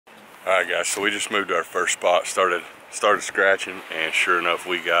Alright guys, so we just moved to our first spot, started scratching, and sure enough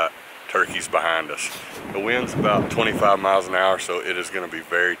we got turkeys behind us. The wind's about 25 miles an hour, so it is going to be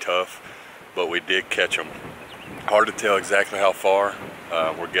very tough, but we did catch them. Hard to tell exactly how far.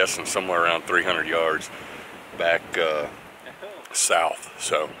 We're guessing somewhere around 300 yards back south.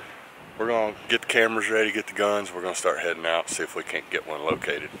 So we're going to get the cameras ready, get the guns. We're going to start heading out, see if we can't get one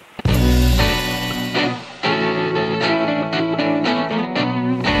located.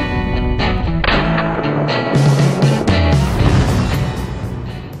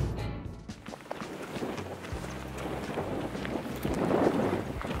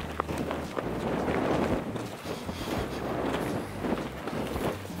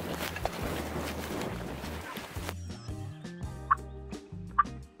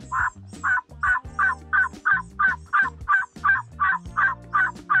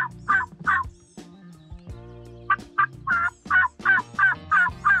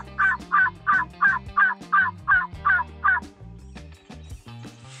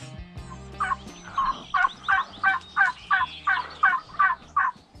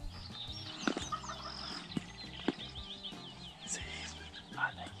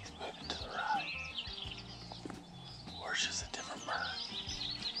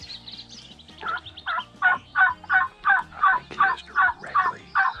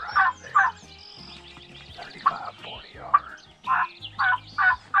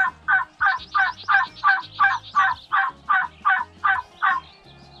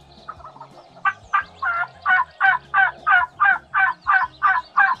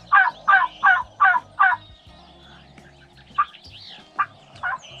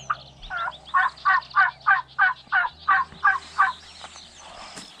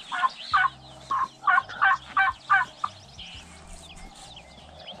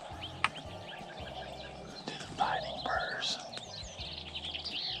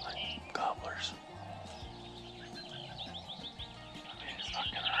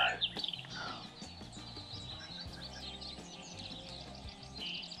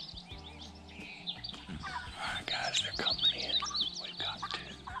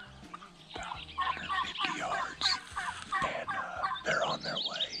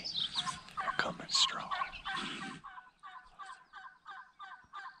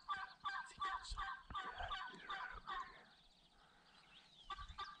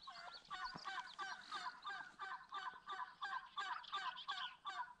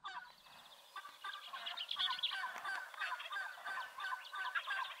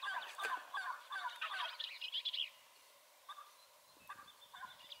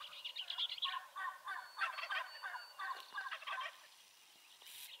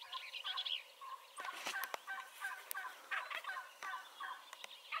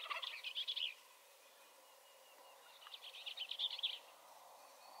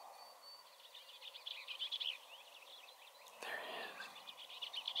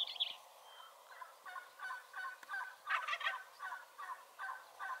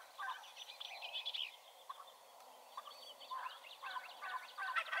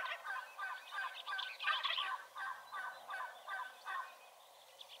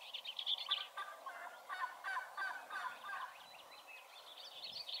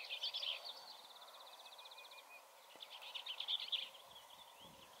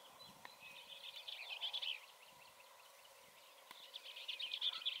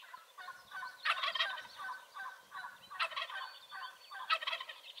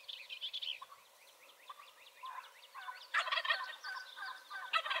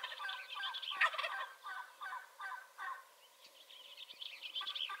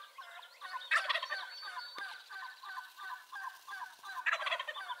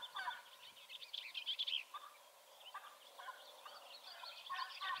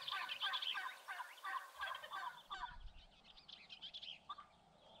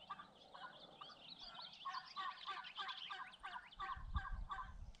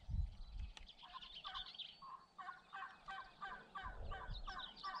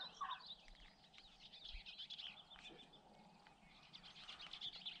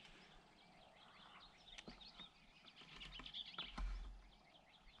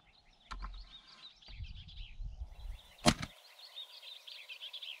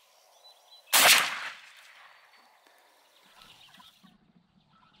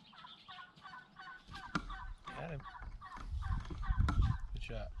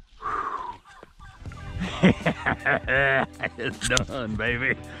 It's done,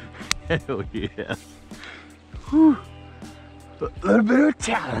 baby. Hell yeah. Whew. A little bit of a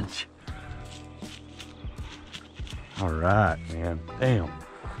challenge. All right, man. Damn.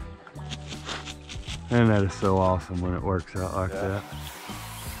 And that is so awesome when it works out like that.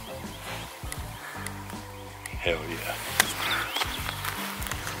 Hell yeah.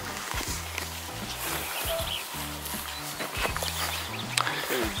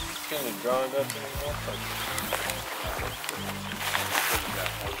 Kind of drawn up anymore.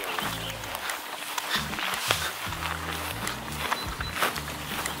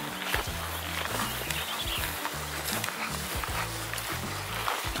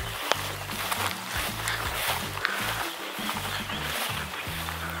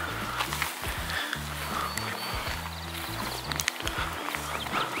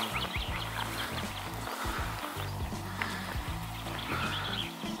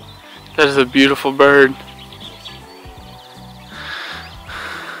 That is a beautiful bird.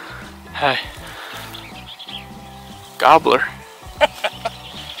 Hey. Gobbler.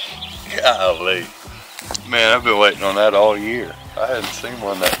 Golly. Man, I've been waiting on that all year. I hadn't seen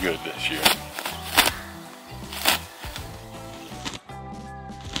one that good this year.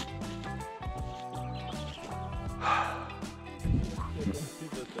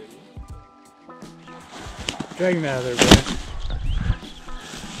 Drag him out of there, bro.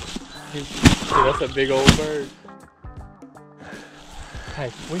 Dude, that's a big old bird. Hey,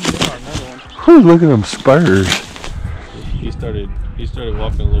 we can get on another one. Whew, look at them Spurs. He started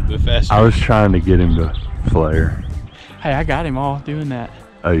walking a little bit faster. I was trying to get him to flare. Hey, I got him all doing that.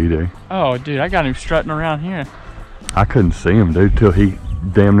 Oh, you do? Oh, dude, I got him strutting around here. I couldn't see him, dude, till he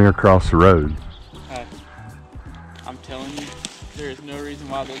damn near crossed the road. Hey, I'm telling you, there is no reason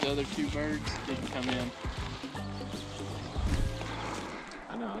why those other two birds didn't come in.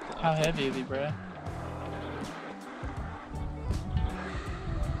 I know. How heavy is he, bruh?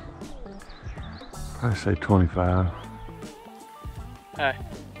 I say 25. Hey,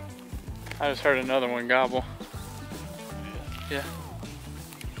 I just heard another one gobble. Yeah.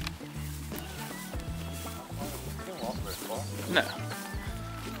 No.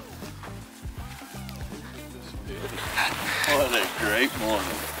 What a great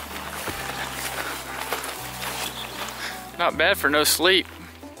morning. Not bad for no sleep.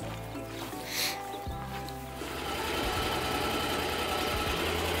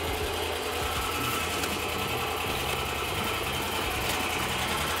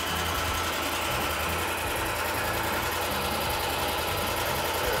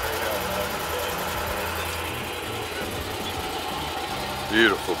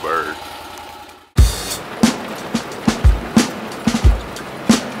 Beautiful bird.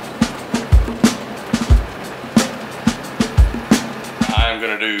 I'm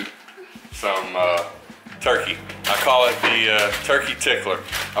gonna do some turkey. I call it the turkey tickler.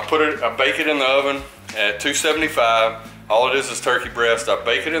 I bake it in the oven at 275. All it is turkey breast. I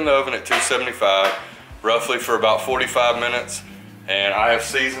bake it in the oven at 275, roughly for about 45 minutes. And I have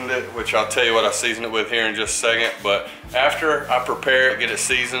seasoned it, which I'll tell you what I seasoned it with here in just a second. But after I prepare it, get it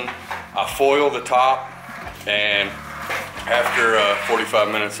seasoned, I foil the top, and after 45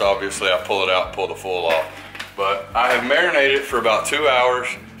 minutes, obviously, I pull it out, pull the foil off. But I have marinated it for about 2 hours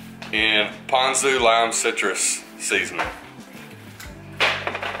in ponzu lime citrus seasoning.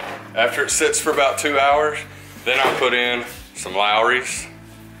 After it sits for about 2 hours, then I put in some Lowry's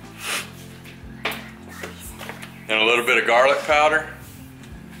and a little bit of garlic powder,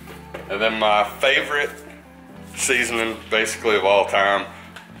 and then my favorite seasoning basically of all time,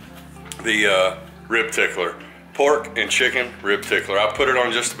 the rib tickler. Pork and chicken rib tickler. I put it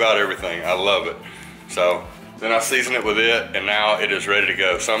on just about everything. I love it. So then I season it with it, and now it is ready to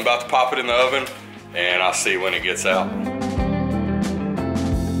go. So I'm about to pop it in the oven, and I'll see when it gets out.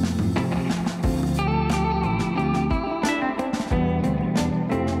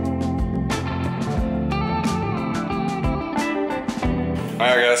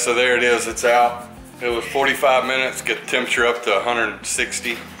 Alright guys, so there it is, it's out. It was 45 minutes, get the temperature up to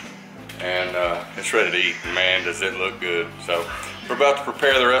 160, and it's ready to eat. Man, does it look good. So we're about to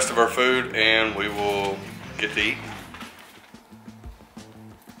prepare the rest of our food, and we will get to eat.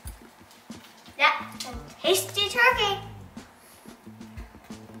 That's a tasty turkey.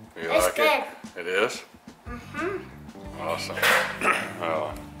 You It's like good. it? It is? Mm-hmm. Awesome.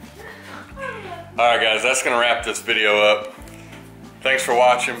 Oh. Alright guys, that's gonna wrap this video up. Thanks for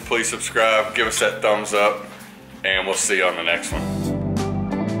watching. Please subscribe, give us that thumbs up, and we'll see you on the next one.